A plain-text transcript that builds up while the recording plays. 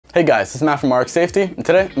Hey guys, this is Matt from RX Safety, and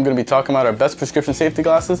today I'm going to be talking about our best prescription safety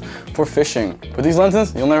glasses for fishing. With these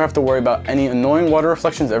lenses, you'll never have to worry about any annoying water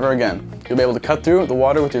reflections ever again. You'll be able to cut through the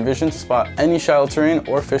water with your vision to spot any shallow terrain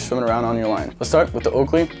or fish swimming around on your line. Let's start with the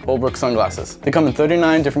Oakley Holbrook Sunglasses. They come in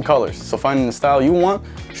 39 different colors, so finding the style you want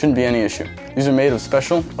shouldn't be any issue. These are made of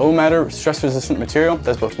special O-matter stress-resistant material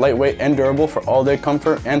that's both lightweight and durable for all-day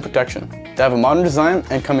comfort and protection. They have a modern design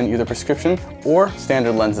and come in either prescription or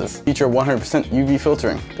standard lenses. Feature 100% UV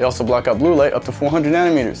filtering. They also block out blue light up to 400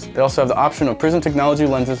 nanometers. They also have the option of Prizm Technology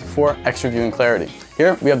lenses for extra viewing clarity.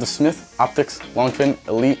 Here we have the Smith Optics Longfin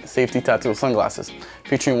Elite Safety Tactical Sunglasses,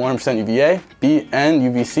 featuring 100% UVA, B, and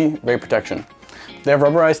UVC ray protection. They have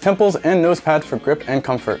rubberized temples and nose pads for grip and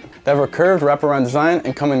comfort. They have a curved wraparound design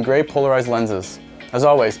and come in gray polarized lenses. As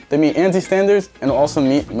always, they meet ANSI standards and will also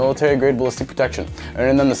meet military-grade ballistic protection,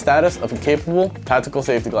 earning them the status of capable tactical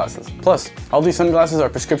safety glasses. Plus, all these sunglasses are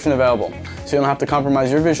prescription available, so you don't have to compromise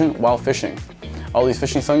your vision while fishing. All these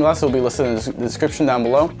fishing sunglasses will be listed in the description down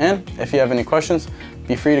below, and if you have any questions,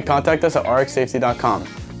 be free to contact us at rxsafety.com.